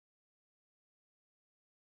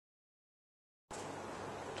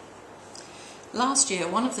Last year,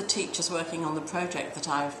 one of the teachers working on the project that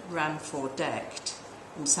I ran for DECT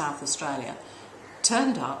in South Australia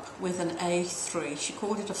turned up with an A3. She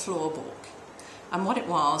called it a floor book. And what it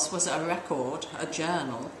was a record, a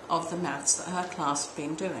journal, of the maths that her class had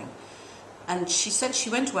been doing. And she said she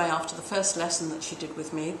went away after the first lesson that she did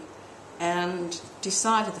with me and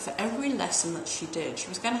decided that for every lesson that she did, she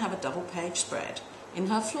was going to have a double-page spread in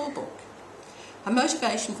her floor book. Her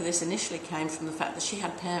motivation for this initially came from the fact that she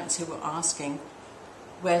had parents who were asking,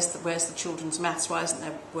 where's the children's maths, why isn't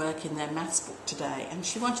there work in their maths book today? And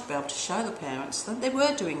she wanted to be able to show the parents that they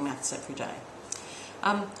were doing maths every day.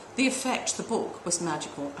 The effect, the book, was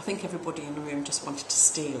magical. I think everybody in the room just wanted to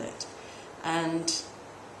steal it. And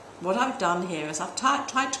what I've done here is I've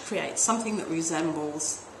tried to create something that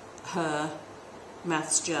resembles her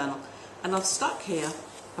maths journal. And I've stuck here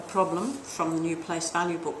a problem from the new place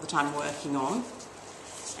value book that I'm working on.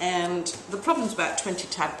 And the problem's about 20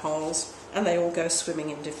 tadpoles, and they all go swimming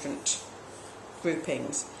in different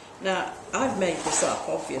groupings. Now, I've made this up,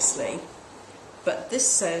 obviously, but this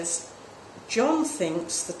says, John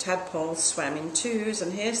thinks the tadpoles swam in twos,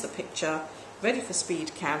 and here's the picture, ready for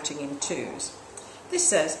speed counting in twos. This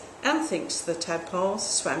says, Anne thinks the tadpoles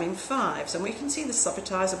swam in fives, and we can see the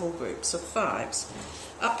subitizable groups of fives.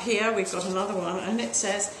 Up here we've got another one, and it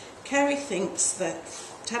says, Kerry thinks that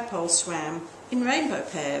tadpoles swam in rainbow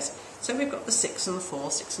pairs. So we've got the 6 and the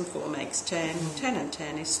 4, 6 and 4 makes 10, 10 and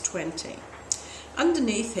 10 is 20.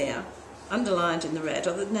 Underneath here, underlined in the red,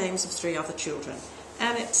 are the names of 3 other children.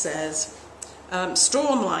 And it says,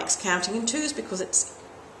 Storm likes counting in twos because it's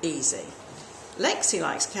easy. Lexi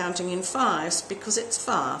likes counting in fives because it's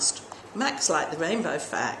fast. Max liked the rainbow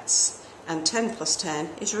facts, and 10 plus 10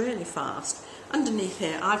 is really fast. Underneath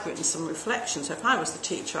here I've written some reflections. So if I was the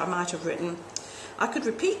teacher, I might have written, I could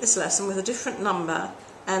repeat this lesson with a different number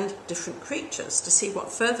and different creatures to see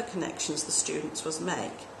what further connections the students would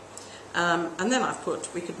make. And then I've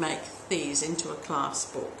put, we could make these into a class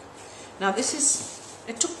book. Now this is,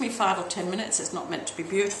 it took me 5 or 10 minutes, it's not meant to be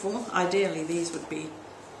beautiful. Ideally these would be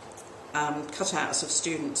cutouts of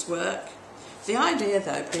students' work. The idea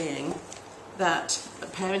though being that a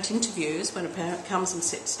parent interviews, when a parent comes and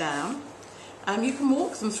sits down, you can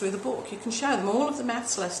walk them through the book. You can show them all of the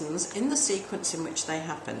maths lessons in the sequence in which they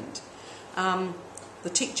happened. The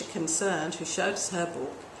teacher concerned, who showed us her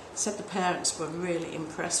book, said the parents were really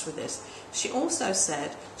impressed with this. She also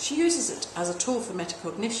said she uses it as a tool for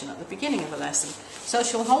metacognition at the beginning of a lesson. So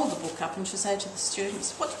she'll hold the book up and she'll say to the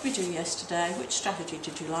students, what did we do yesterday? Which strategy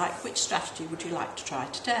did you like? Which strategy would you like to try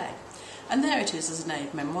today? And there it is as an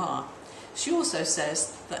aide-memoire. She also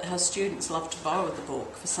says that her students love to borrow the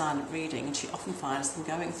book for silent reading, and she often finds them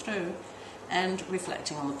going through and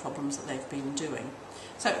reflecting on the problems that they've been doing.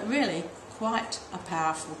 So really quite a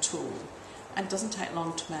powerful tool, and doesn't take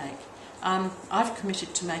long to make. I've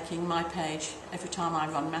committed to making my page every time I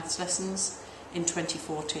run maths lessons in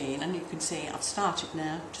 2014, and you can see I've started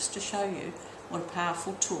now just to show you what a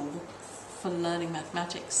powerful tool for learning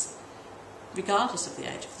mathematics, regardless of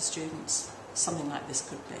the age of the students, something like this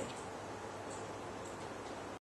could be.